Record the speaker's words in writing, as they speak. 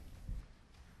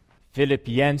Philip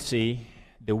Yancey,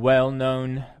 the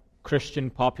well-known Christian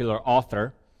popular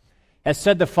author, has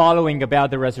said the following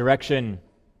about the resurrection.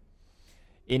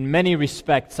 In many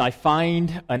respects, I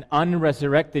find an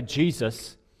unresurrected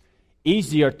Jesus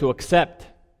easier to accept.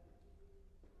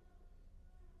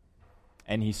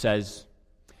 And he says,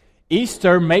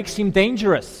 Easter makes him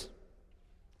dangerous.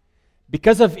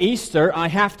 Because of Easter, I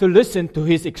have to listen to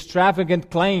his extravagant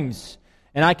claims,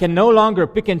 and I can no longer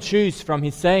pick and choose from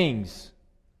his sayings.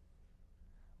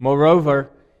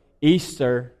 Moreover,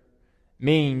 Easter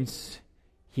means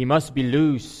he must be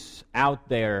loose out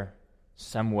there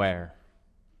somewhere.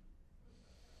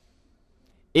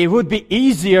 It would be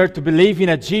easier to believe in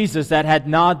a Jesus that had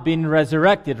not been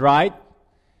resurrected, right?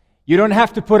 You don't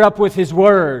have to put up with his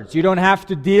words. You don't have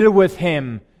to deal with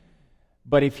him.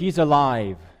 But if he's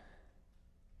alive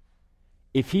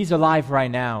right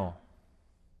now,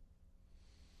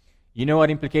 you know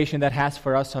what implication that has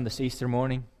for us on this Easter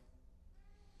morning?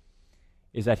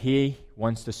 Is that he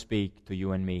wants to speak to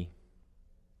you and me.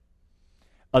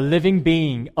 A living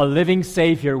being, a living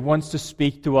Savior wants to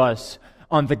speak to us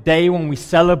on the day when we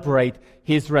celebrate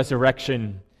his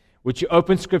resurrection. Would you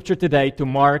open Scripture today to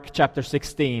Mark chapter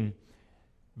 16,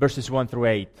 verses 1 through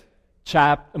 8.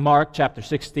 Mark chapter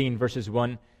 16, verses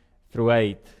 1 through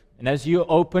 8. And as you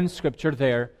open Scripture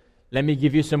there, let me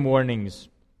give you some warnings.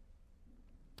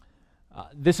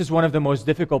 This is one of the most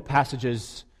difficult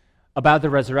passages about the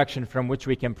resurrection from which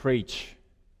we can preach.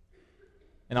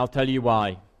 And I'll tell you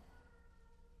why.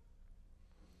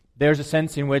 There's a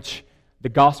sense in which the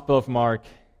Gospel of Mark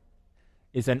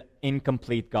is an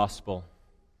incomplete gospel.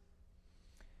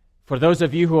 For those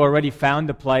of you who already found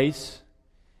the place,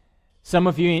 some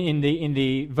of you in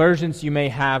the versions you may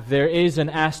have, there is an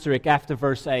asterisk after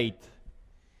verse 8.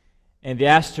 And the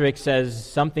asterisk says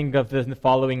something of the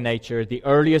following nature: the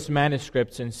earliest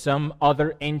manuscripts and some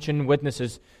other ancient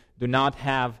witnesses do not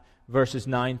have verses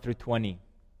 9 through 20.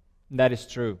 That is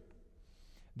true.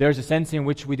 There's a sense in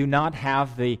which we do not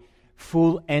have the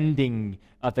full ending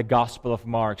of the Gospel of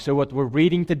Mark. So what we're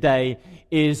reading today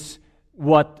is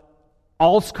what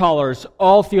all scholars,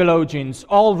 all theologians,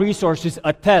 all resources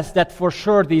attest that for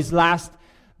sure these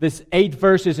 8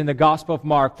 verses in the Gospel of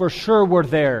Mark, for sure were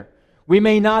there. We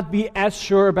may not be as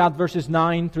sure about verses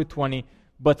 9 through 20,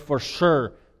 but for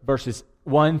sure verses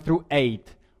 1 through 8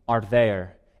 are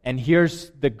there. And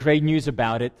here's the great news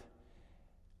about it,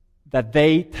 that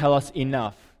they tell us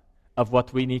enough of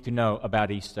what we need to know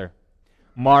about Easter.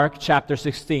 Mark chapter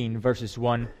 16, verses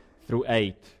 1 through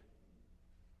 8.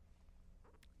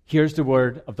 Here's the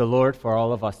word of the Lord for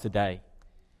all of us today.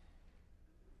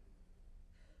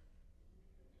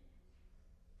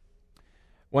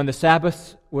 When the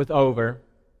Sabbath was over,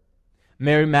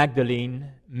 Mary Magdalene,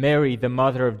 Mary the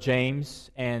mother of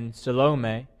James, and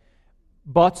Salome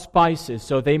bought spices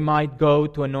so they might go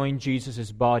to anoint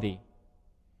Jesus' body.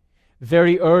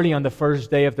 Very early on the first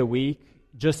day of the week,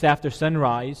 just after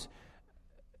sunrise,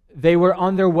 they were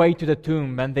on their way to the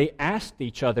tomb, and they asked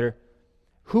each other,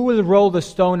 "Who will roll the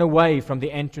stone away from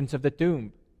the entrance of the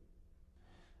tomb?"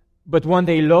 But when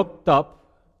they looked up,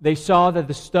 they saw that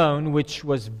the stone, which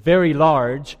was very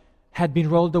large, had been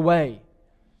rolled away.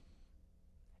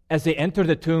 As they entered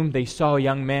the tomb, they saw a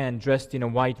young man dressed in a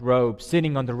white robe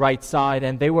sitting on the right side,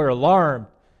 and they were alarmed.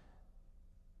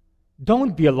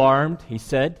 "Don't be alarmed," he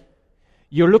said.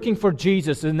 "You're looking for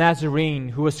Jesus, the Nazarene,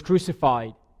 who was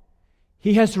crucified.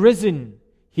 He has risen.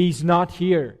 He's not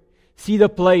here. See the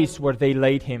place where they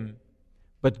laid him.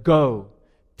 But go,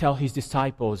 tell his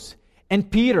disciples,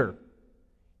 and Peter,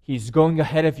 he's going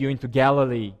ahead of you into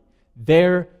Galilee.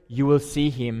 There you will see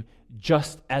him,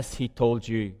 just as he told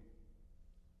you."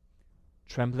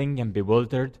 Trembling and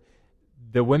bewildered,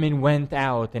 the women went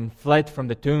out and fled from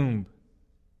the tomb.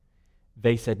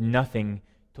 They said nothing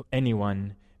to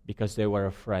anyone because they were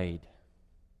afraid.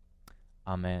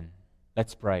 Amen.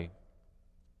 Let's pray.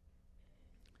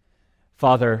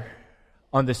 Father,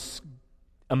 on this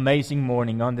amazing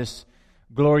morning, on this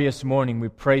glorious morning, we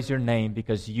praise your name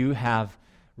because you have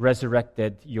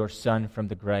resurrected your Son from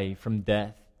the grave, from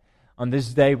death. On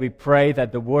this day, we pray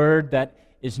that the word that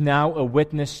is now a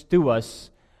witness to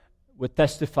us would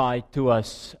testify to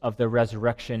us of the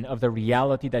resurrection, of the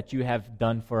reality that you have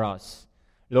done for us.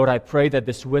 Lord, I pray that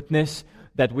this witness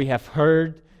that we have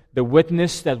heard, the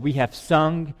witness that we have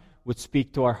sung, would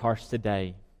speak to our hearts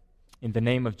today. In the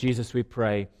name of Jesus we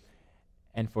pray,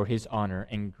 and for his honor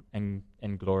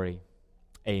and glory.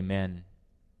 Amen.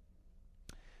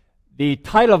 The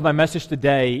title of my message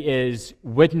today is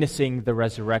Witnessing the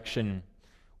Resurrection.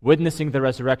 Witnessing the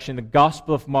Resurrection. The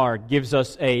Gospel of Mark gives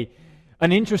us an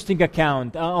interesting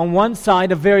account. On one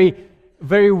side, a very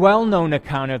very well-known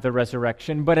account of the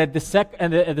resurrection, but at the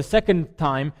second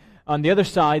time, on the other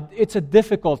side, it's a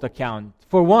difficult account.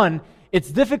 For one, it's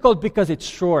difficult because it's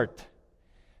short.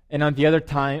 And on the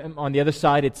other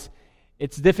side,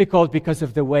 it's difficult because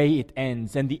of the way it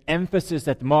ends and the emphasis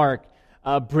that Mark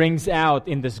brings out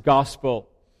in this gospel.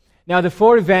 Now, the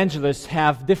four evangelists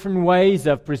have different ways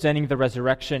of presenting the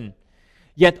resurrection,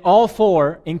 yet all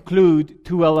four include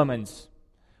two elements.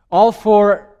 All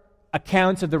four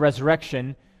accounts of the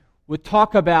resurrection would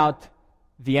talk about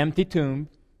the empty tomb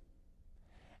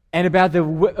and about the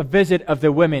visit of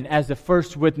the women as the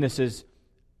first witnesses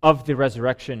of the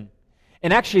resurrection.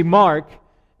 And actually, Mark,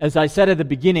 as I said at the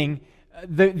beginning,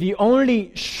 the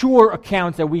only sure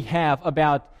accounts that we have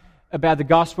about the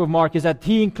Gospel of Mark is that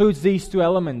he includes these two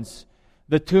elements,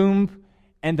 the tomb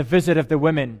and the visit of the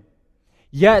women.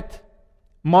 Yet,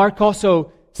 Mark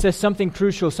also says something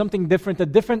crucial, something different, a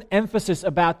different emphasis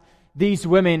about these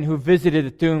women who visited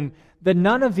the tomb that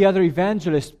none of the other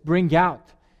evangelists bring out.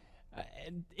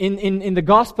 In the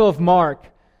Gospel of Mark,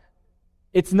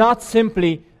 it's not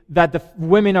simply that the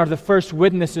women are the first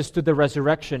witnesses to the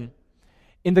resurrection.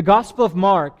 In the Gospel of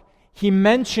Mark, he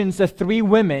mentions the three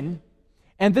women,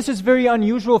 and this is very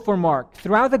unusual for Mark.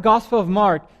 Throughout the Gospel of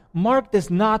Mark, Mark does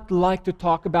not like to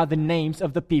talk about the names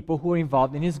of the people who are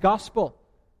involved in his Gospel.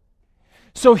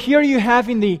 So here you have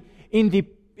in the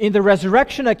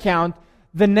resurrection account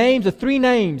the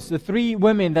three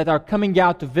women that are coming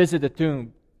out to visit the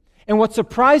tomb. And what's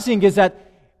surprising is that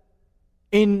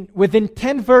within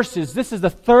 10 verses, this is the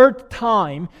third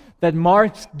time that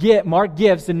Mark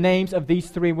gives the names of these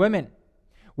three women.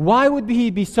 Why would he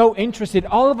be so interested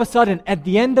all of a sudden at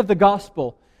the end of the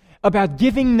gospel about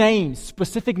giving names,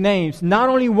 specific names, not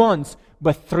only once,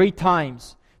 but 3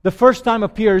 times? The first time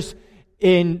appears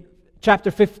in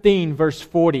chapter 15, verse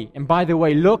 40. And by the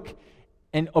way, look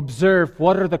and observe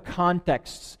what are the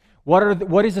contexts.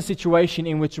 What is the situation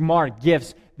in which Mark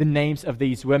gives the names of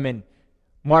these women?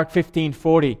 Mark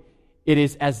 15:40. It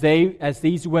is as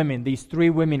these women, these 3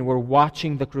 women, were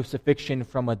watching the crucifixion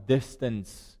from a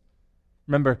distance.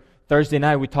 Remember, Thursday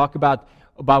night we talked about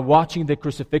watching the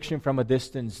crucifixion from a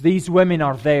distance. These women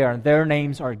are there, and their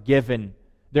names are given.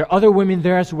 There are other women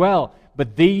there as well,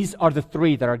 but these are the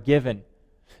 3 that are given.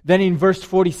 Then in verse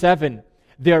 47,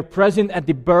 they are present at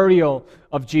the burial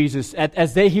of Jesus.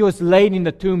 He was laid in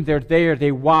the tomb, they're there,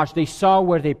 they watched, they saw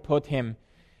where they put him.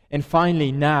 And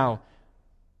finally, now,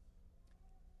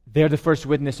 they're the first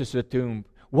witnesses to the tomb.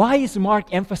 Why is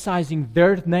Mark emphasizing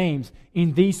their names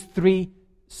in these 3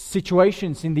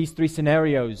 situations, in these 3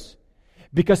 scenarios?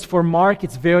 Because for Mark,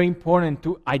 it's very important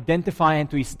to identify and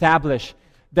to establish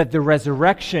that the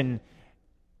resurrection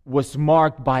was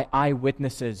marked by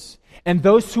eyewitnesses. And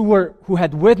those who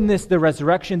had witnessed the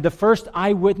resurrection, the first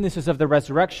eyewitnesses of the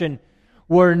resurrection,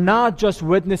 were not just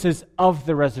witnesses of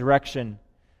the resurrection,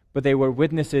 but they were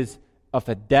witnesses of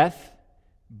the death,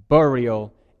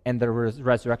 burial, and the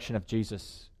resurrection of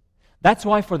Jesus. That's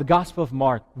why for the Gospel of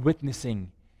Mark,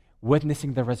 witnessing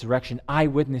the resurrection,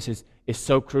 eyewitnesses, is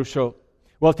so crucial.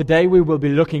 Well, today we will be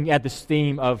looking at this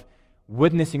theme of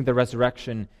witnessing the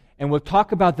resurrection, and we'll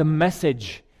talk about the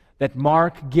message that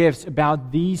Mark gives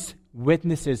about these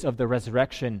witnesses of the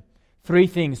resurrection. 3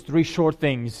 things, 3 short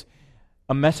things.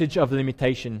 A message of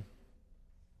limitation,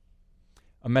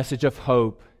 a message of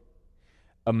hope,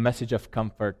 a message of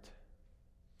comfort.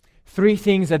 3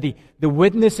 things that the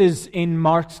witnesses in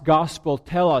Mark's gospel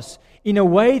tell us in a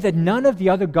way that none of the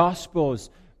other gospels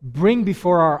bring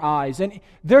before our eyes. And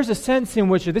there's a sense in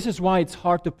which this is why it's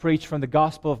hard to preach from the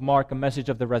Gospel of Mark a message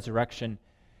of the resurrection.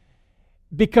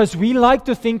 Because we like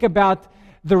to think about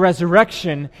the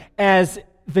resurrection as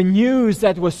the news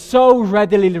that was so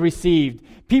readily received.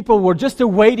 People were just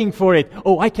waiting for it.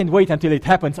 Oh, I can't wait until it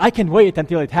happens. I can't wait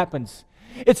until it happens.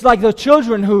 It's like the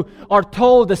children who are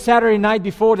told the Saturday night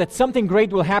before that something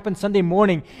great will happen Sunday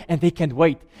morning, and they can't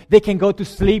wait. They can go to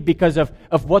sleep because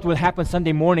of what will happen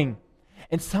Sunday morning.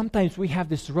 And sometimes we have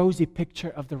this rosy picture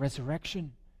of the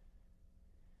resurrection.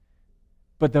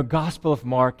 But the Gospel of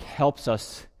Mark helps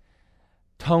us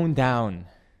tone down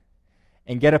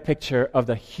and get a picture of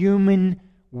the human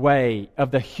way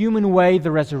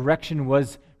the resurrection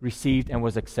was received and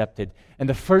was accepted. And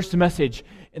the first message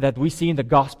that we see in the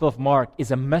Gospel of Mark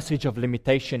is a message of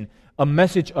limitation, a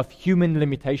message of human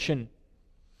limitation.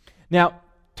 Now,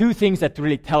 2 things that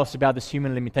really tell us about this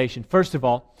human limitation. First of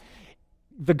all,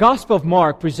 the Gospel of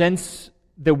Mark presents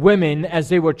the women as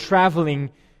they were traveling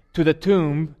to the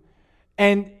tomb,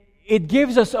 and it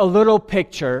gives us a little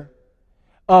picture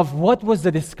of what was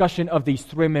the discussion of these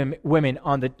 3 women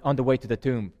on the way to the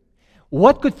tomb.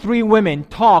 What could 3 women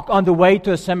talk on the way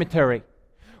to a cemetery?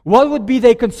 What would be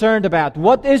they concerned about?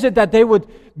 What is it that they would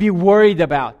be worried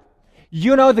about?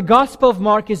 You know, the Gospel of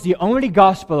Mark is the only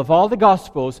gospel of all the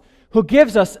gospels who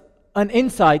gives us an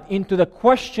insight into the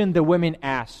question the women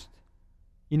asked.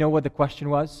 You know what the question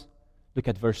was? Look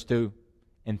at verse 2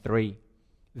 and 3.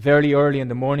 Very early in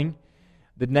the morning,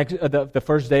 the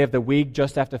first day of the week,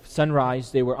 just after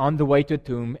sunrise, they were on the way to a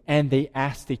tomb, and they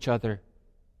asked each other,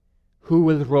 "Who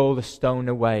will roll the stone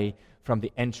away from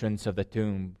the entrance of the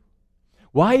tomb?"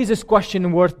 Why is this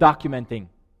question worth documenting?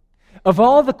 Of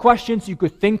all the questions you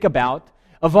could think about,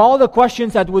 of all the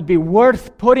questions that would be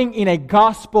worth putting in a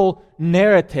gospel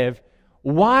narrative,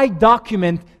 why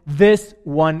document this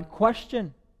one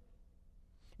question?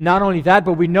 Not only that,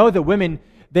 but we know the women,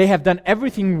 they have done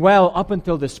everything well up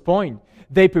until this point.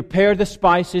 They prepared the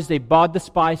spices, they bought the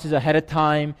spices ahead of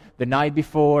time, the night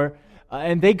before,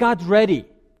 and they got ready.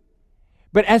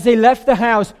 But as they left the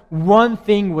house, one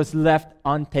thing was left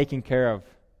untaken care of.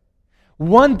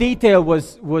 One detail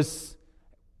was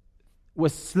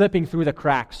slipping through the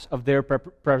cracks of their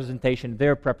presentation,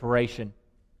 their preparation.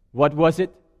 What was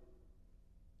it?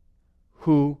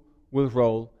 Who will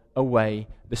roll away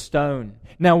the stone?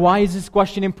 Now, why is this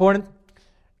question important?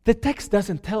 The text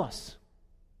doesn't tell us.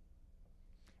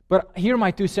 But here are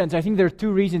my 2 cents. I think there are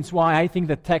 2 reasons why I think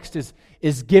the text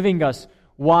is giving us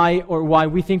why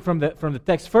we think from the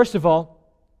text. First of all,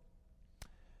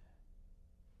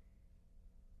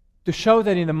 to show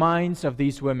that in the minds of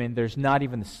these women, there's not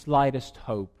even the slightest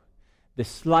hope, the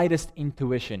slightest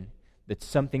intuition that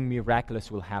something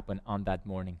miraculous will happen on that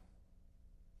morning.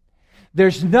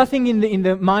 There's nothing in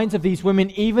the minds of these women,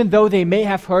 even though they may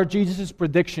have heard Jesus'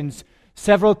 predictions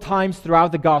several times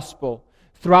throughout the gospel,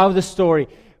 throughout the story.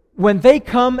 When they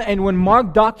come and when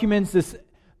Mark documents this,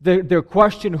 their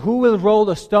question, who will roll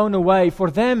the stone away? For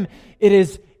them,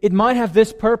 it might have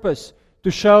this purpose,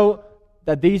 to show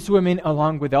that these women,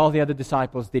 along with all the other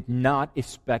disciples, did not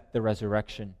expect the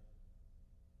resurrection.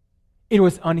 It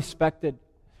was unexpected.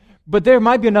 But there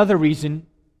might be another reason,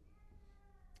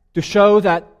 to show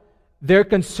that their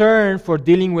concern for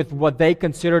dealing with what they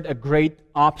considered a great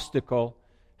obstacle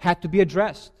had to be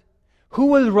addressed. Who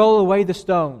will roll away the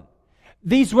stone?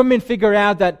 These women figure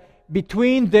out that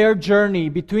between their journey,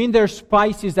 between their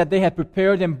spices that they had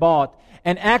prepared and bought,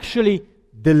 and actually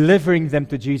delivering them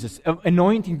to Jesus,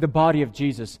 anointing the body of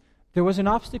Jesus, there was an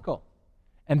obstacle.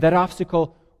 And that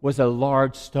obstacle was a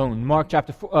large stone. Mark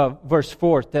chapter 4, verse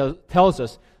 4 tells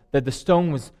us that the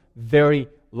stone was very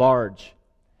large.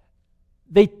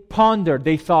 They pondered,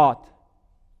 they thought,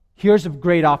 here's a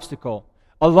great obstacle,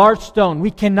 a large stone, we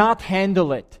cannot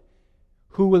handle it.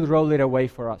 Who will roll it away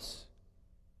for us?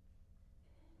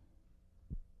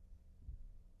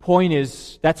 Point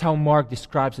is, that's how Mark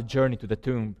describes the journey to the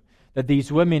tomb. That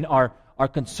these women are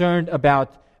concerned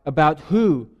about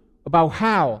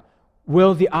how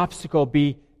will the obstacle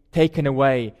be taken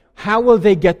away? How will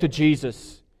they get to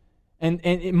Jesus?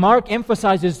 And Mark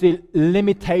emphasizes the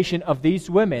limitation of these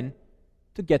women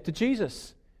to get to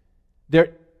Jesus.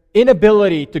 Their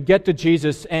inability to get to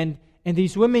Jesus, and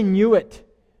these women knew it.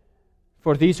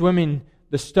 For these women,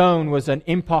 the stone was an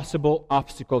impossible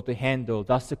obstacle to handle.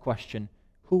 Thus the question,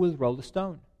 who will roll the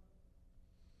stone?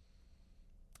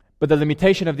 But the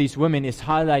limitation of these women is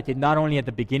highlighted not only at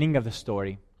the beginning of the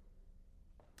story.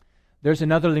 There's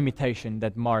another limitation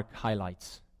that Mark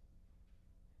highlights,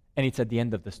 and it's at the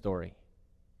end of the story.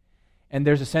 And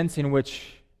there's a sense in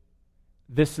which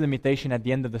this limitation at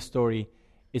the end of the story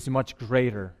is much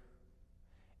greater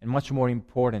and much more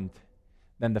important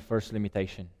than the first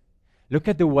limitation. Look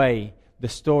at the way the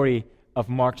story of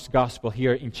Mark's gospel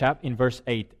here in verse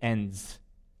 8 ends.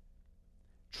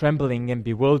 Trembling and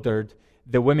bewildered,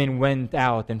 the women went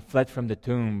out and fled from the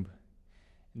tomb.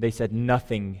 They said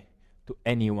nothing to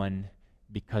anyone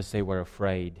because they were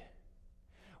afraid.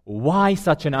 Why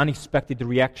such an unexpected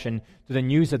reaction to the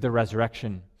news of the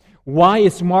resurrection? Why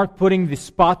is Mark putting the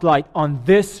spotlight on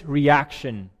this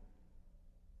reaction?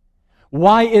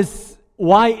 Why is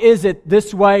it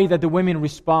this way that the women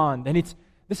respond? And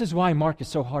this is why Mark is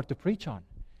so hard to preach on.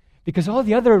 Because all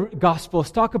the other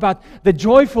Gospels talk about the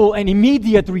joyful and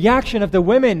immediate reaction of the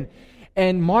women.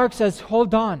 And Mark says,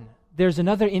 hold on, there's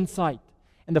another insight.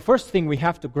 And the first thing we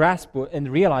have to grasp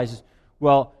and realize is,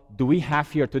 well, do we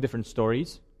have here 2 different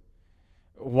stories?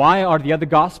 Why are the other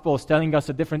Gospels telling us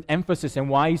a different emphasis, and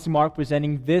why is Mark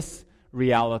presenting this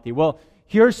reality? Well,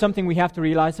 here's something we have to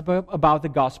realize about the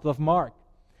Gospel of Mark.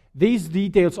 These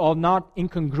details are not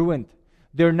incongruent.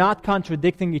 They're not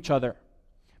contradicting each other.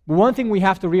 But one thing we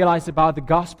have to realize about the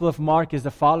Gospel of Mark is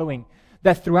the following,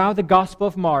 that throughout the Gospel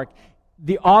of Mark,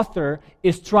 the author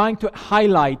is trying to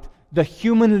highlight the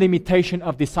human limitation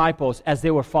of disciples as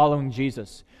they were following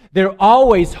Jesus. They're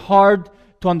always hard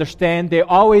to understand. They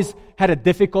always had a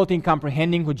difficulty in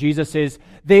comprehending who Jesus is.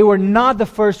 They were not the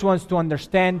first ones to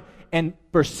understand and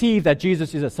perceive that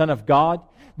Jesus is the Son of God.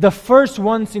 The first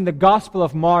ones in the Gospel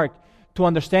of Mark to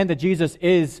understand that Jesus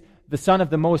is the Son of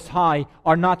the Most High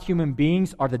are not human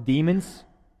beings, are the demons.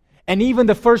 And even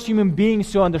the first human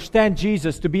beings to understand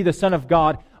Jesus to be the Son of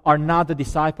God are not the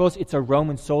disciples. It's a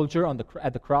Roman soldier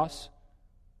at the cross.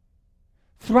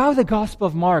 Throughout the Gospel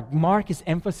of Mark, Mark is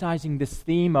emphasizing this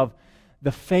theme of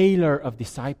the failure of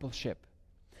discipleship.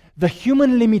 The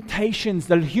human limitations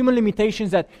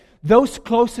that those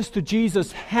closest to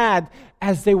Jesus had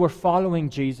as they were following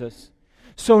Jesus.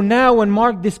 So now when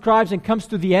Mark describes and comes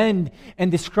to the end and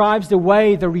describes the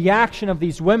reaction of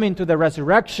these women to the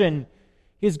resurrection,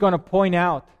 he's going to point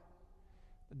out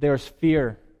there's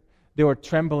fear, there was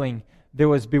trembling, there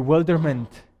was bewilderment,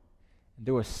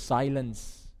 there was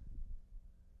silence.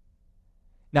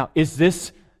 Now, is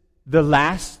this the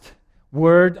last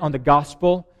word on the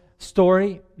gospel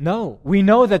story? No. We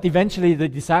know that eventually the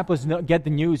disciples get the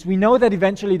news. We know that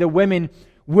eventually the women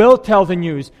will tell the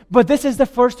news. But this is the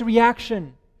first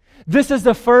reaction. This is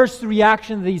the first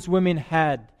reaction these women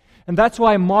had. And that's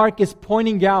why Mark is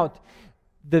pointing out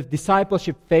the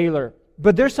discipleship failure.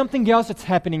 But there's something else that's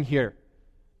happening here.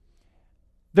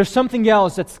 There's something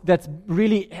else that's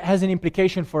really has an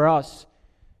implication for us.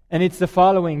 And it's the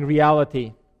following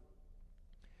reality.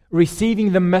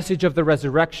 Receiving the message of the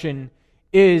resurrection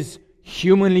is,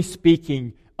 humanly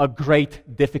speaking, a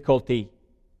great difficulty.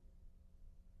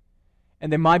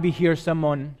 And there might be here some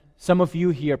of you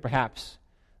here perhaps,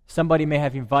 somebody may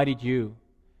have invited you.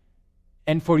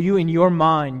 And for you in your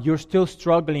mind, you're still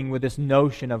struggling with this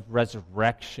notion of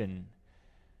resurrection.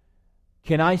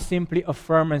 Can I simply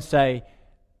affirm and say,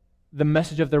 the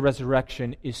message of the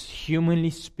resurrection is, humanly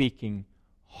speaking,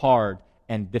 hard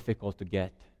and difficult to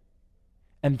get.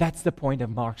 And that's the point of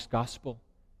Mark's gospel.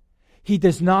 He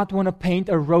does not want to paint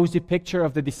a rosy picture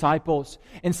of the disciples.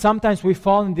 And sometimes we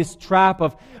fall in this trap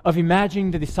of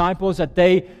imagining the disciples that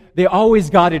they always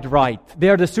got it right. They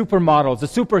are the supermodels, the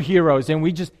superheroes,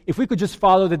 and if we could just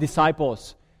follow the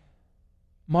disciples.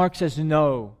 Mark says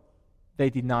no, they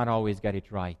did not always get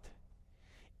it right.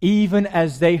 Even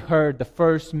as they heard the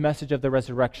first message of the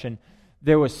resurrection,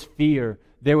 there was fear,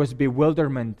 there was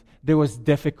bewilderment, there was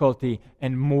difficulty,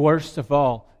 and worst of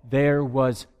all, there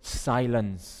was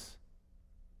silence.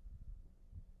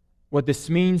 What this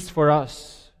means for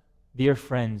us, dear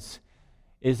friends,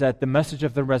 is that the message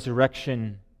of the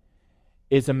resurrection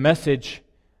is a message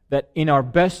that in our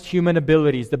best human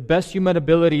abilities, the best human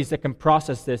abilities that can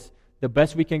process this, the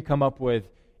best we can come up with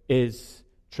is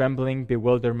trembling,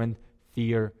 bewilderment,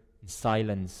 fear, and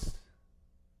silence.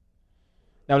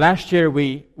 Now, last year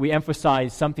we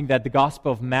emphasized something that the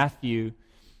Gospel of Matthew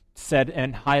said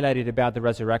and highlighted about the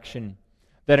resurrection.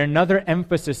 That another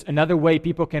emphasis, another way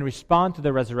people can respond to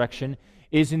the resurrection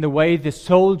is in the way the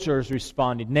soldiers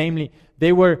responded. Namely,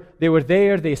 they were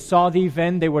there, they saw the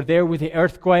event, they were there with the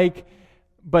earthquake,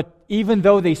 but even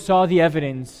though they saw the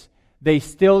evidence, they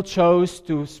still chose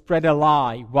to spread a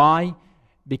lie. Why?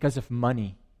 Because of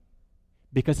money,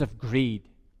 because of greed.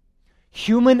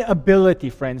 Human ability,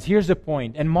 friends, here's the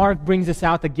point, and Mark brings this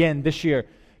out again this year.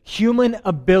 Human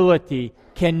ability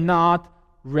cannot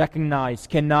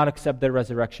accept the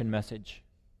resurrection message.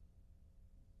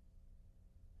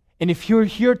 And if you're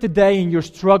here today and you're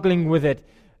struggling with it,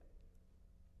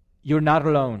 you're not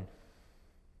alone.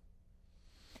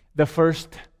 The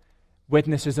first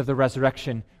witnesses of the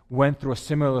resurrection went through a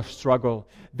similar struggle.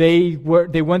 They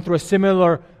went through a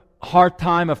similar hard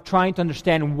time of trying to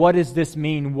understand, what does this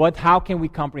mean? How can we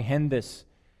comprehend this?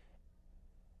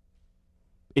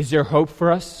 Is there hope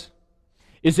for us?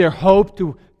 Is there hope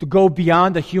to go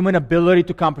beyond the human ability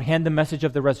to comprehend the message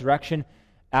of the resurrection?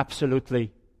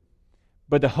 Absolutely.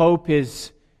 But the hope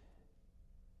is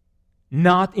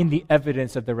not in the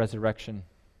evidence of the resurrection.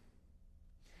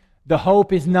 The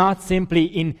hope is not simply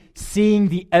in seeing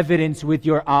the evidence with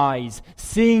your eyes,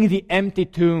 seeing the empty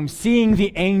tomb, seeing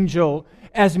the angel,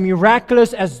 as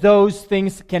miraculous as those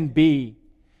things can be.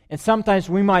 And sometimes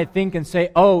we might think and say,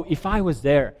 oh, if I was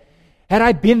there, had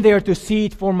I been there to see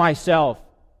it for myself,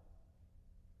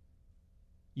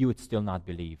 you would still not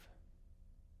believe.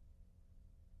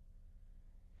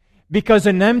 Because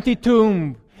an empty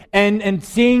tomb and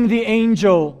seeing the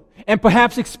angel and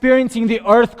perhaps experiencing the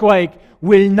earthquake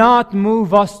will not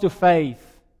move us to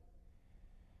faith.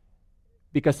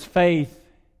 Because faith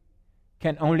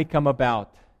can only come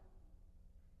about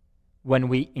when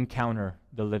we encounter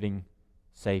the living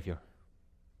Savior.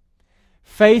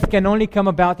 Faith can only come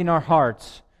about in our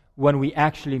hearts when we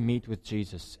actually meet with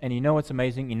Jesus. And you know what's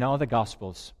amazing? In all the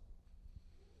Gospels,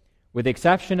 with the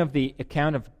exception of the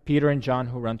account of Peter and John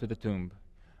who run to the tomb,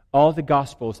 all the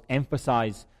Gospels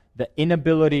emphasize the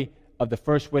inability of the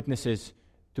first witnesses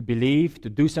to believe, to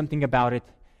do something about it,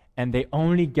 and they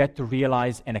only get to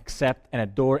realize and accept and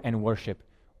adore and worship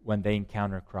when they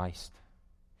encounter Christ.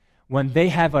 When they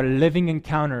have a living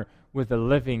encounter with the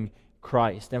living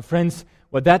Christ. And friends,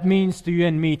 what that means to you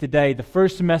and me today, the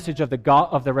first message of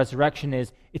the resurrection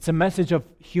is, it's a message of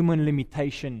human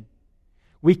limitation.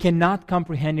 We cannot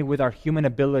comprehend it with our human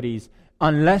abilities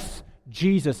unless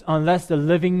Jesus, unless the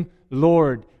living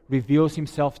Lord reveals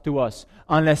Himself to us,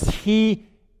 unless He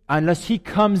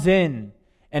comes in.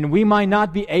 And we might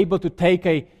not be able to take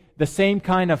the same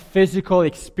kind of physical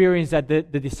experience that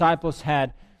the disciples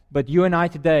had, but you and I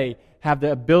today have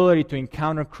the ability to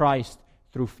encounter Christ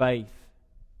through faith.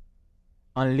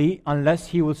 Unless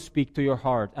He will speak to your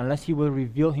heart, unless He will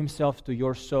reveal Himself to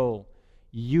your soul,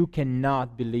 you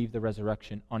cannot believe the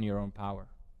resurrection on your own power.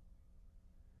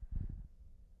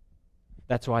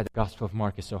 That's why the Gospel of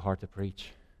Mark is so hard to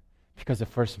preach. Because the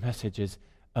first message is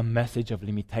a message of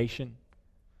limitation.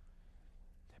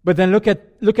 But then look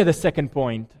at the second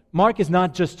point. Mark is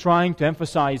not just trying to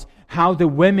emphasize how the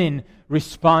women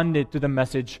responded to the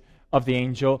message of the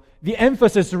angel. The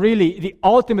emphasis really, the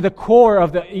ultimate, the core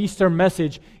of the Easter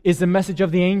message is the message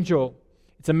of the angel.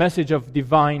 It's a message of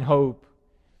divine hope.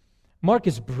 Mark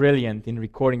is brilliant in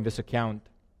recording this account.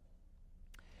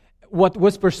 What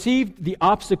was perceived the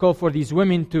obstacle for these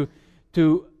women to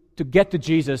get to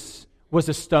Jesus was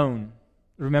a stone.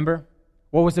 Remember?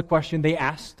 What was the question they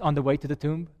asked on the way to the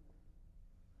tomb?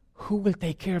 Who will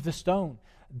take care of the stone?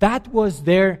 That was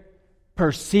their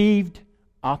perceived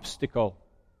obstacle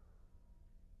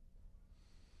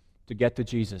to get to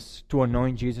Jesus, to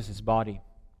anoint Jesus' body.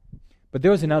 But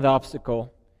there was another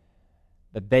obstacle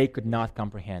that they could not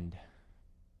comprehend.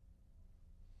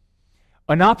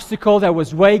 An obstacle that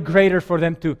was way greater for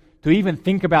them to even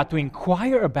think about, to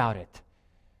inquire about it.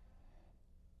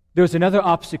 There was another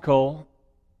obstacle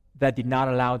that did not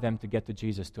allow them to get to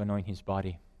Jesus to anoint His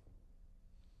body.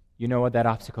 You know what that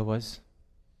obstacle was?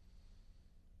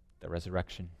 The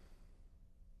resurrection.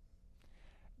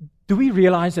 Do we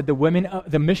realize that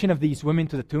the mission of these women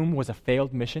to the tomb was a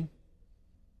failed mission?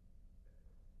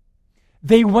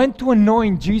 They went to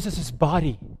anoint Jesus'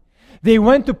 body. They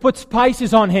went to put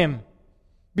spices on Him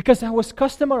because that was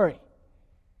customary.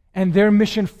 And their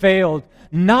mission failed,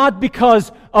 not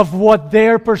because of what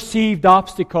their perceived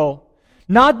obstacle,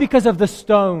 not because of the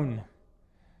stone,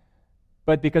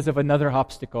 but because of another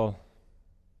obstacle.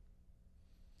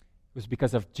 It was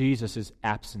because of Jesus'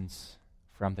 absence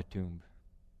from the tomb.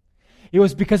 It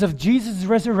was because of Jesus'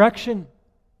 resurrection.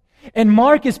 And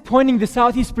Mark is pointing this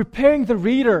out. He's preparing the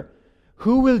reader.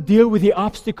 Who will deal with the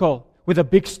obstacle with a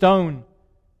big stone?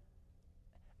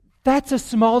 That's a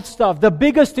small stuff. The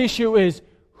biggest issue is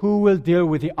who will deal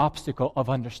with the obstacle of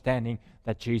understanding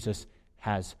that Jesus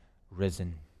has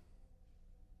risen.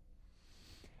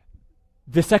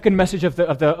 The second message of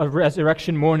the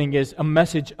resurrection morning is a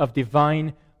message of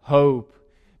divine hope.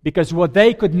 Because what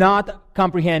they could not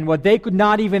comprehend, what they could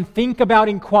not even think about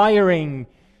inquiring,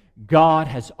 God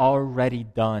has already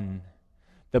done.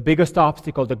 The biggest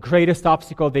obstacle, the greatest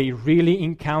obstacle they really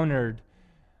encountered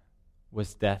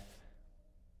was death.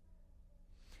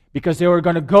 Because they were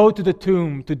going to go to the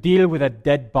tomb to deal with a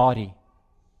dead body.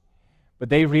 But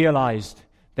they realized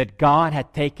that God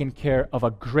had taken care of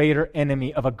a greater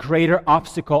enemy, of a greater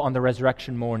obstacle on the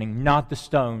resurrection morning, not the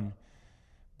stone,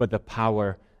 but the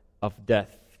power of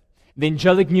death. The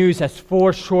angelic news has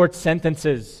 4 short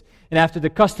sentences. And after the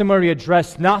customary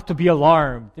address, not to be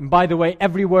alarmed. And by the way,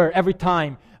 everywhere, every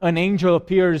time an angel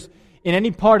appears in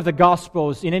any part of the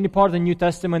Gospels, in any part of the New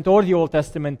Testament or the Old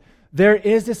Testament, there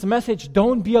is this message,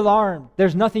 don't be alarmed.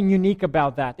 There's nothing unique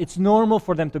about that. It's normal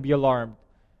for them to be alarmed.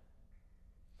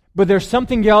 But there's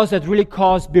something else that really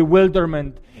caused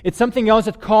bewilderment. It's something else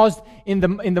that caused in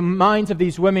the minds of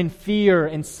these women fear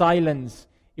and silence.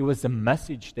 It was the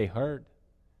message they heard.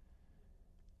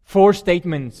 4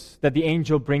 statements that the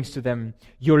angel brings to them.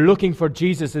 You're looking for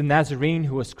Jesus, the Nazarene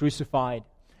who was crucified.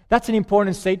 That's an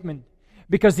important statement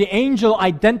because the angel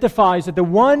identifies that the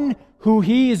one who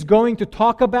he is going to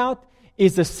talk about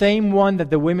is the same one that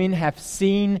the women have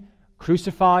seen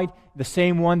crucified, the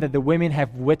same one that the women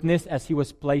have witnessed as he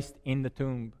was placed in the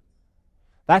tomb.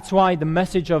 That's why the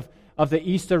message of the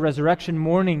Easter resurrection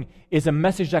morning is a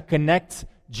message that connects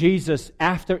Jesus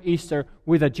after Easter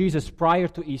with a Jesus prior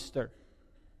to Easter.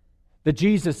 The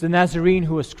Jesus, the Nazarene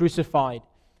who was crucified,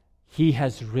 He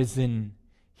has risen.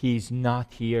 He's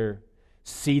not here.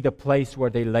 See the place where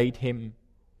they laid Him.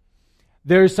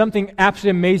 There is something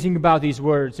absolutely amazing about these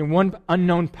words. And one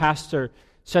unknown pastor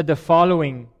said the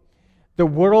following: the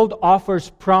world offers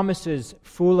promises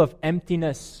full of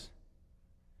emptiness,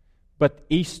 but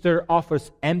Easter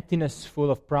offers emptiness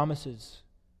full of promises.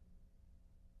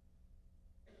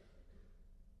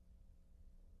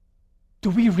 Do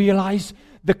we realize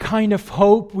the kind of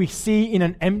hope we see in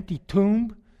an empty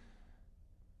tomb?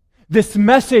 This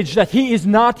message that He is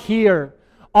not here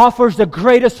offers the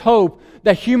greatest hope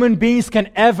that human beings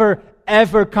can ever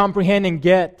comprehend and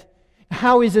get.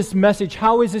 How is this message,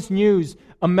 how is this news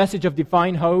a message of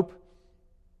divine hope?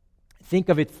 Think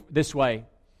of it this way.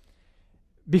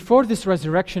 Before this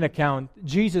resurrection account,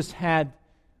 Jesus had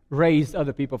raised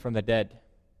other people from the dead.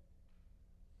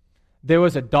 There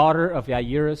was a daughter of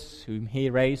Jairus whom He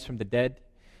raised from the dead.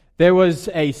 There was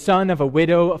a son of a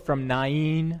widow from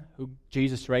Nain who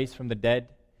Jesus raised from the dead.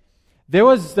 There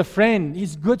was the friend,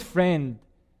 His good friend,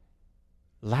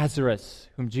 Lazarus,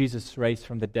 whom Jesus raised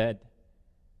from the dead.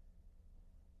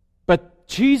 But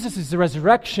Jesus'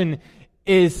 resurrection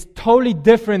is totally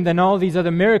different than all these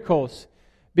other miracles.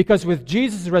 Because with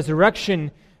Jesus'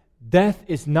 resurrection, death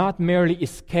is not merely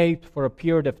escaped for a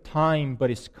period of time,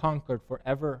 but is conquered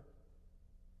forever.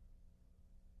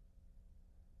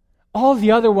 All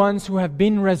the other ones who have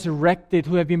been resurrected,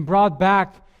 who have been brought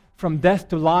back from death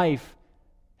to life,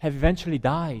 have eventually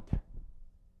died.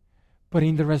 But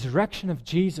in the resurrection of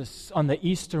Jesus on the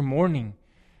Easter morning,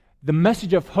 the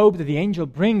message of hope that the angel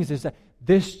brings is that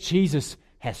this Jesus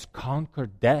has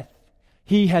conquered death.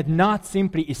 He had not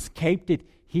simply escaped it,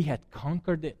 He had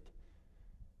conquered it.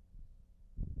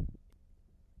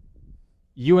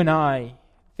 You and I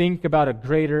think about a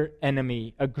greater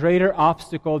enemy, a greater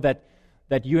obstacle that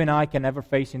you and I can ever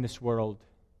face in this world.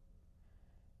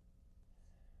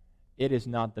 It is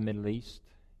not the Middle East.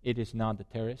 It is not the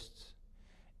terrorists.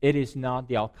 It is not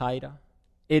the Al-Qaeda.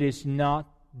 It is not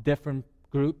different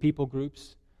people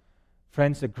groups.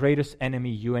 Friends, the greatest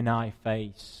enemy you and I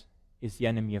face is the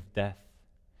enemy of death.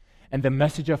 And the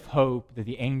message of hope that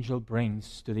the angel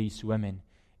brings to these women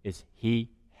is He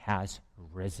has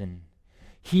risen.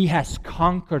 He has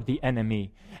conquered the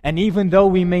enemy. And even though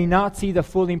we may not see the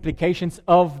full implications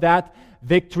of that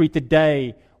victory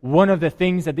today, one of the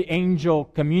things that the angel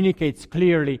communicates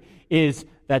clearly is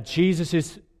that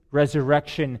Jesus'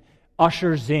 resurrection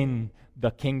ushers in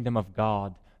the kingdom of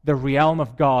God, the realm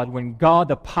of God, when God,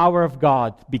 the power of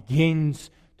God,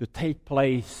 begins to take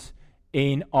place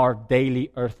in our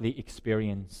daily earthly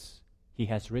experience. He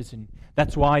has risen.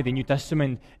 That's why the New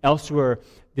Testament elsewhere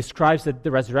describes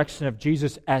the resurrection of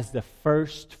Jesus as the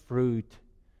first fruit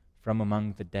from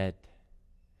among the dead.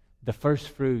 The first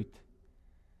fruit.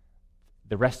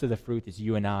 The rest of the fruit is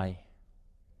you and I.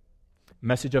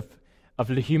 Message of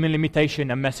human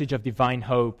limitation, a message of divine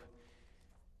hope.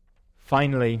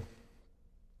 Finally,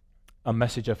 a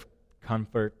message of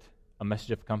comfort. A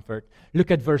message of comfort.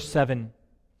 Look at verse 7.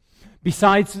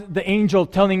 Besides the angel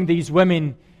telling these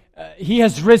women, He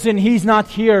has risen, He's not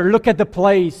here, look at the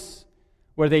place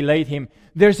where they laid Him.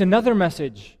 There's another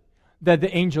message that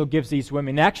the angel gives these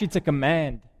women. Actually, it's a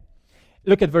command.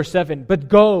 Look at verse 7. But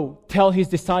go, tell His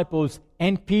disciples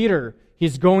and Peter,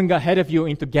 He's going ahead of you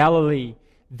into Galilee.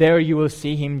 There you will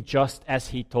see Him just as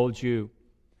He told you.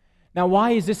 Now,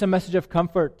 why is this a message of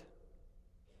comfort?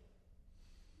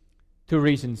 Two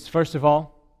reasons. First of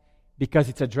all, because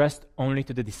it's addressed only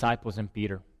to the disciples and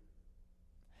Peter.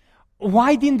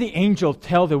 Why didn't the angel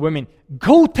tell the women,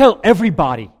 go tell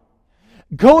everybody,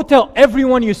 go tell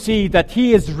everyone you see that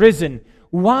He is risen?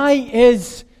 Why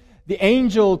is the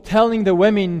angel telling the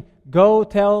women, go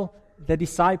tell the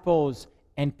disciples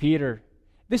and Peter?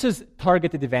 This is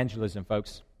targeted evangelism,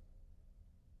 folks.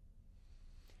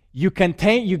 You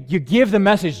give the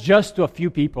message just to a few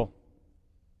people.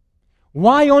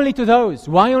 Why only to those?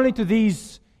 Why only to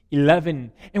these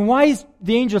 11? And why is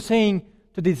the angel saying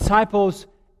to the disciples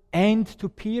and to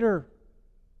Peter?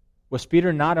 Was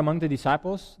Peter not among the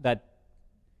disciples that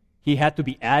he had to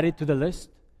be added to the list?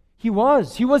 He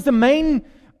was. He was the main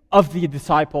of the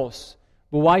disciples.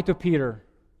 But why to Peter?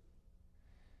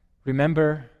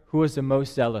 Remember who was the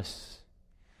most zealous.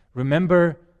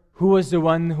 Remember who was the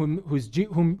one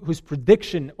whose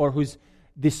prediction or whose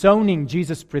disowning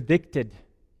Jesus predicted.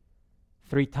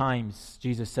 3 times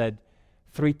Jesus said,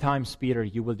 3 times, Peter,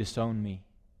 you will disown me.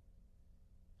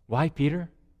 Why Peter?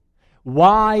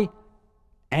 Why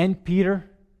and Peter?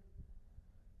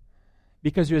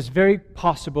 Because it was very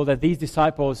possible that these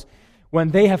disciples, when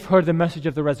they have heard the message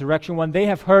of the resurrection, when they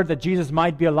have heard that Jesus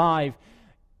might be alive,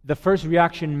 the first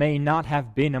reaction may not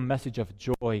have been a message of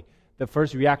joy. The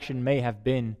first reaction may have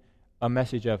been a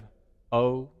message of,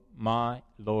 oh my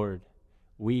Lord,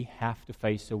 we have to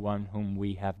face the one whom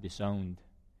we have disowned.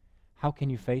 How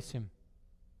can you face him?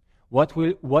 What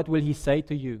will he say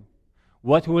to you?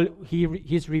 What will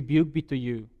his rebuke be to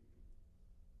you?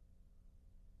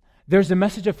 There's a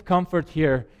message of comfort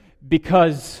here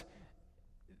because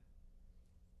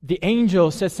the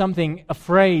angel says something, a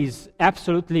phrase,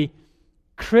 absolutely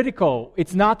critical.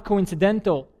 It's not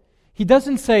coincidental. He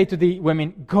doesn't say to the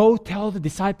women, go tell the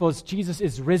disciples Jesus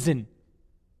is risen.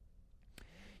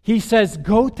 He says,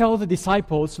 go tell the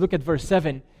disciples, look at verse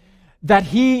 7, that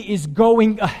he is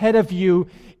going ahead of you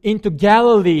into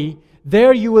Galilee.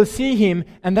 There you will see him.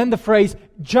 And then the phrase,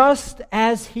 just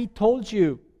as he told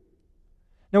you.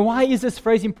 Now, why is this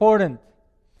phrase important?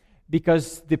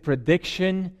 Because the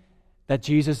prediction that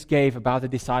Jesus gave about the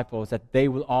disciples, that they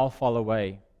will all fall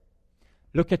away.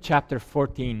 Look at chapter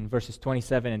 14, verses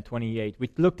 27 and 28. We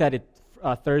looked at it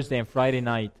Thursday and Friday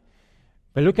night.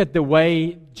 But look at the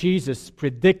way Jesus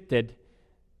predicted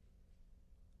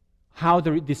how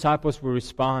the disciples will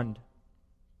respond.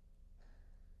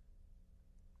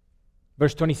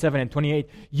 Verse 27 and 28,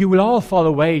 you will all fall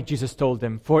away, Jesus told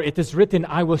them, for it is written,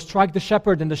 I will strike the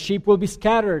shepherd and the sheep will be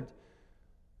scattered.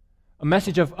 A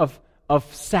message of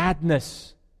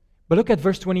sadness. But look at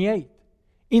verse 28.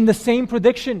 In the same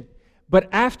prediction, but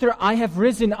after I have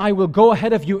risen, I will go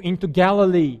ahead of you into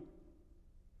Galilee.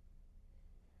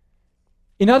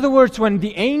 In other words, when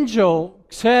the angel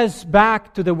says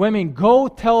back to the women, go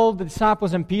tell the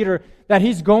disciples and Peter that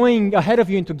he's going ahead of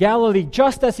you into Galilee,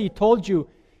 just as he told you,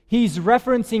 he's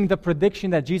referencing the prediction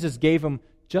that Jesus gave him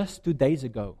just 2 days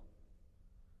ago.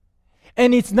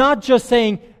 And it's not just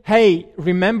saying, hey,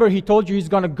 remember he told you he's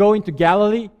going to go into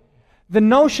Galilee? The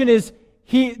notion is,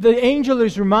 the angel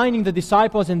is reminding the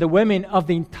disciples and the women of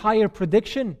the entire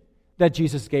prediction that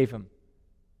Jesus gave him.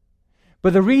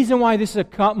 But the reason why this is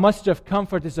a message of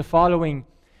comfort is the following,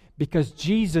 because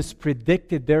Jesus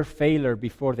predicted their failure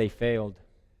before they failed.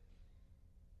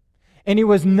 And it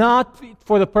was not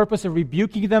for the purpose of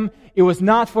rebuking them. It was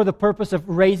not for the purpose of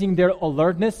raising their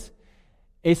alertness.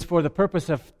 It's for the purpose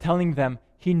of telling them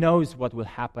he knows what will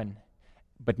happen.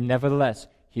 But nevertheless,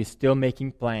 he's still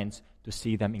making plans to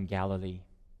see them in Galilee.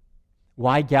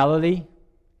 Why Galilee?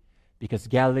 Because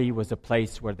Galilee was the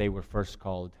place where they were first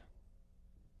called.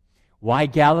 Why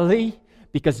Galilee?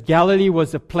 Because Galilee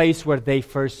was the place where they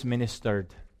first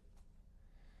ministered.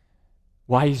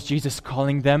 Why is Jesus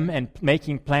calling them and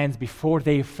making plans before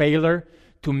their failure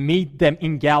to meet them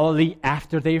in Galilee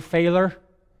after their failure?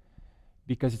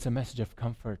 Because it's a message of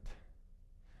comfort.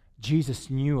 Jesus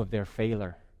knew of their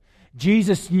failure.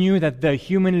 Jesus knew that the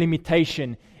human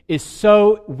limitation is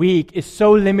so weak, is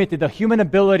so limited, the human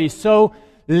ability is so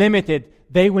limited,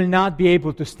 they will not be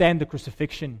able to stand the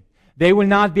crucifixion. They will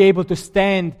not be able to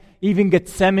stand even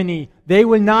Gethsemane. They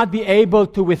will not be able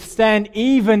to withstand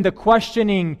even the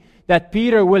questioning that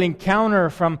Peter will encounter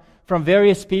from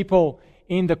various people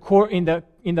in the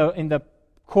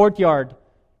courtyard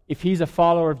if he's a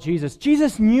follower of Jesus.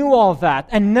 Jesus knew all that,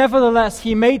 and nevertheless,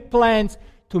 he made plans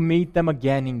to meet them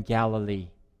again in Galilee.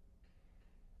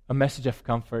 A message of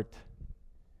comfort.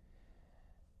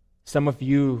 Some of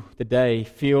you today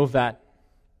feel that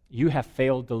you have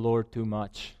failed the Lord too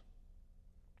much.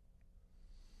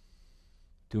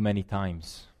 Too many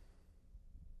times.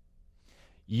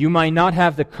 You might not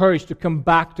have the courage to come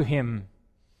back to Him.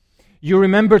 You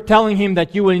remember telling Him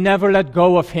that you will never let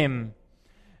go of Him.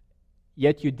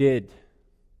 Yet you did.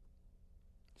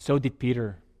 So did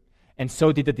Peter. And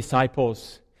so did the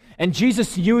disciples. And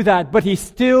Jesus knew that, but He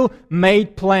still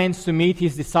made plans to meet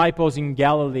His disciples in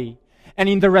Galilee. And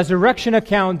in the resurrection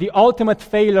account, the ultimate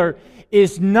failure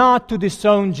is not to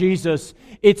disown Jesus.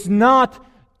 It's not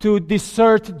to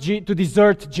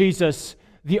desert Jesus.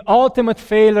 The ultimate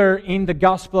failure in the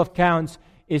Gospel of accounts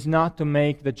is not to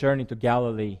make the journey to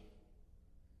Galilee,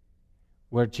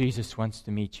 where Jesus wants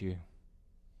to meet you.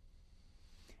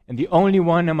 And the only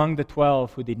one among the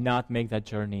 12 who did not make that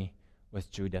journey was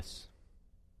Judas.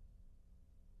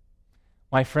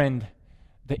 My friend,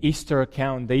 the Easter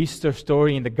account, the Easter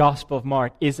story in the Gospel of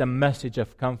Mark is a message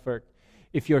of comfort.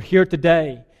 If you're here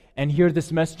today and hear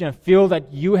this message and feel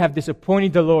that you have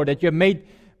disappointed the Lord, that you have made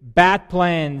bad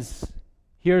plans,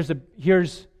 here's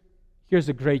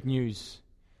the great news.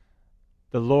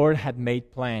 The Lord had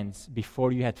made plans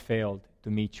before you had failed to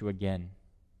meet you again.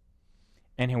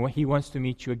 And He wants to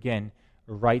meet you again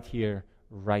right here,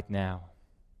 right now.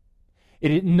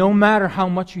 No matter how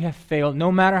much you have failed,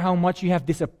 no matter how much you have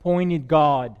disappointed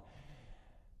God,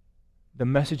 the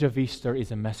message of Easter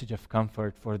is a message of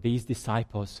comfort for these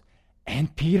disciples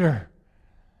and Peter.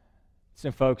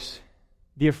 So folks,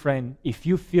 dear friend, if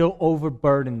you feel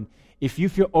overburdened, if you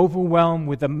feel overwhelmed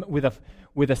with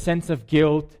with a sense of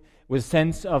guilt, with a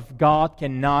sense of God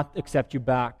cannot accept you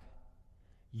back.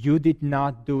 You did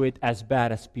not do it as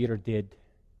bad as Peter did.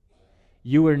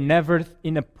 You were never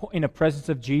in the presence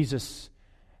of Jesus,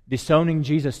 disowning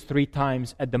Jesus 3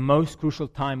 times at the most crucial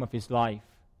time of his life.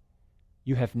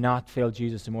 You have not failed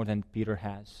Jesus more than Peter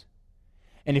has.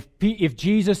 And if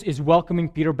Jesus is welcoming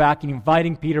Peter back and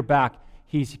inviting Peter back,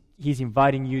 He's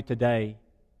inviting you today.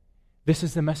 This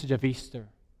is the message of Easter.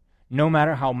 No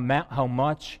matter how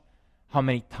much, how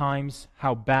many times,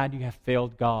 how bad you have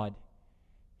failed God,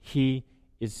 He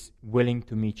is willing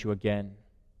to meet you again.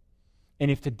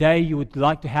 And if today you would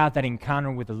like to have that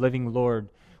encounter with the living Lord,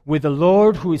 with the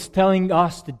Lord who is telling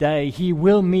us today He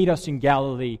will meet us in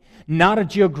Galilee, not a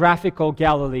geographical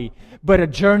Galilee, but a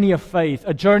journey of faith,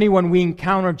 a journey when we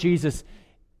encounter Jesus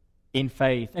in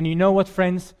faith. And you know what,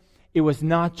 friends? It was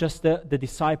not just the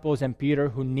disciples and Peter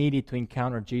who needed to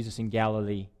encounter Jesus in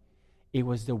Galilee. It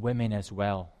was the women as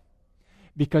well.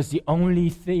 Because the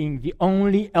only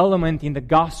element in the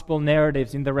gospel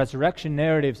narratives, in the resurrection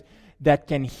narratives, that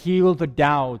can heal the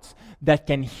doubts, that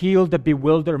can heal the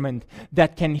bewilderment,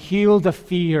 that can heal the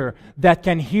fear, that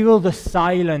can heal the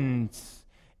silence,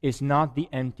 is not the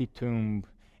empty tomb,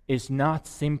 is not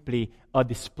simply a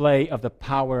display of the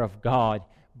power of God,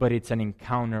 but it's an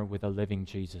encounter with a living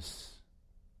Jesus.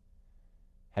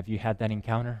 Have you had that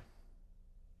encounter?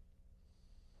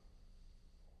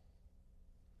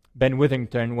 Ben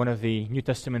Witherington, one of the New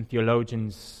Testament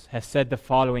theologians, has said the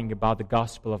following about the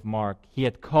Gospel of Mark. He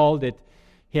had called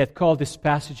this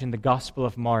passage in the Gospel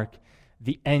of Mark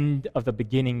the end of the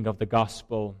beginning of the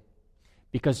Gospel,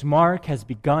 because Mark has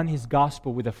begun his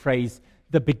Gospel with the phrase,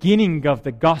 the beginning of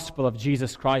the Gospel of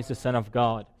Jesus Christ, the Son of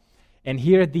God. And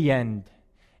here at the end,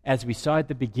 as we saw at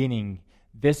the beginning,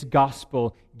 this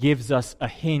Gospel gives us a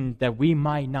hint that we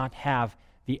might not have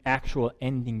the actual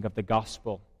ending of the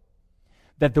Gospel,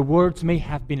 that the words may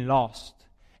have been lost.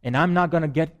 And I'm not going to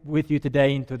get with you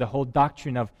today into the whole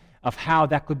doctrine of how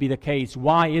that could be the case.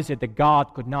 Why is it that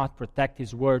God could not protect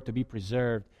His Word to be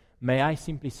preserved? May I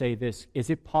simply say this?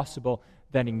 Is it possible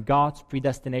that in God's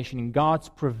predestination, in God's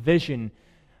provision,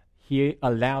 He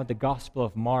allowed the Gospel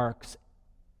of Mark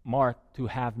to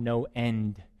have no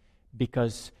end,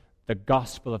 because the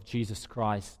Gospel of Jesus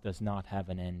Christ does not have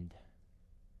an end?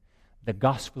 The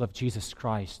Gospel of Jesus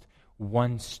Christ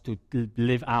wants to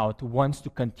live out, wants to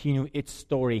continue its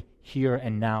story here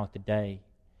and now today.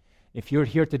 If you're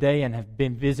here today and have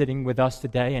been visiting with us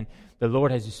today and the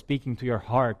Lord has been speaking to your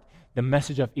heart, the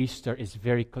message of Easter is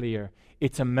very clear.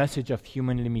 It's a message of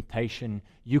human limitation.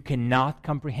 You cannot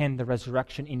comprehend the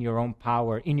resurrection in your own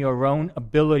power, in your own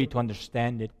ability to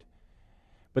understand it.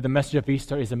 But the message of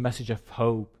Easter is a message of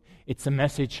hope. It's a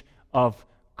message of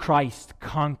Christ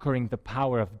conquering the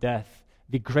power of death.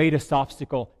 The greatest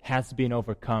obstacle has been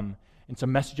overcome. It's a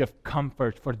message of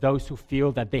comfort for those who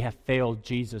feel that they have failed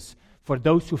Jesus. For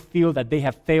those who feel that they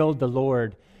have failed the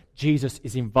Lord, Jesus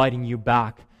is inviting you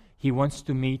back. He wants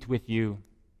to meet with you.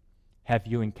 Have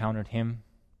you encountered Him?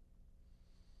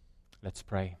 Let's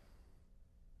pray.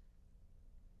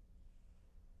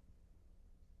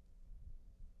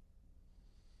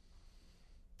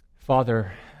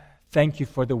 Father, thank you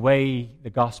for the way the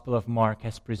Gospel of Mark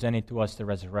has presented to us the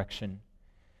resurrection.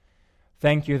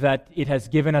 Thank you that it has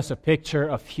given us a picture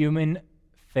of human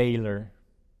failure.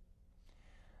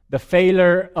 The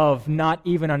failure of not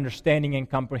even understanding and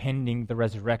comprehending the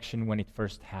resurrection when it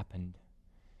first happened.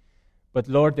 But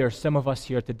Lord, there are some of us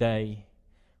here today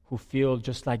who feel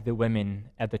just like the women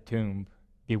at the tomb,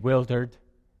 bewildered,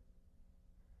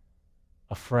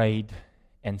 afraid,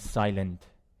 and silent,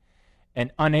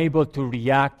 and unable to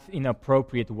react in an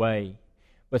appropriate way.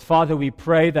 But Father, we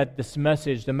pray that this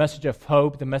message, the message of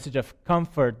hope, the message of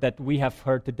comfort that we have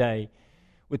heard today,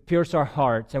 would pierce our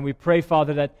hearts. And we pray,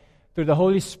 Father, that through the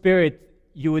Holy Spirit,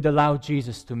 you would allow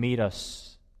Jesus to meet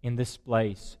us in this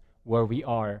place where we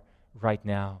are right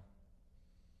now.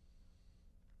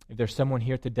 If there's someone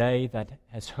here today that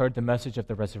has heard the message of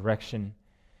the resurrection,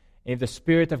 if the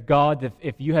Spirit of God,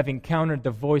 if you have encountered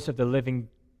the voice of the living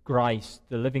Christ,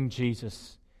 the living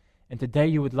Jesus, and today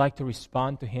you would like to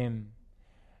respond to Him,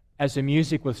 as the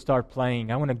music will start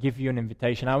playing, I want to give you an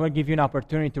invitation. I want to give you an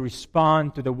opportunity to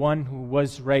respond to the one who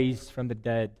was raised from the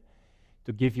dead,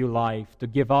 to give you life, to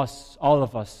give us, all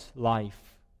of us,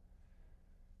 life.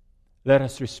 Let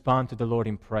us respond to the Lord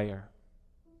in prayer.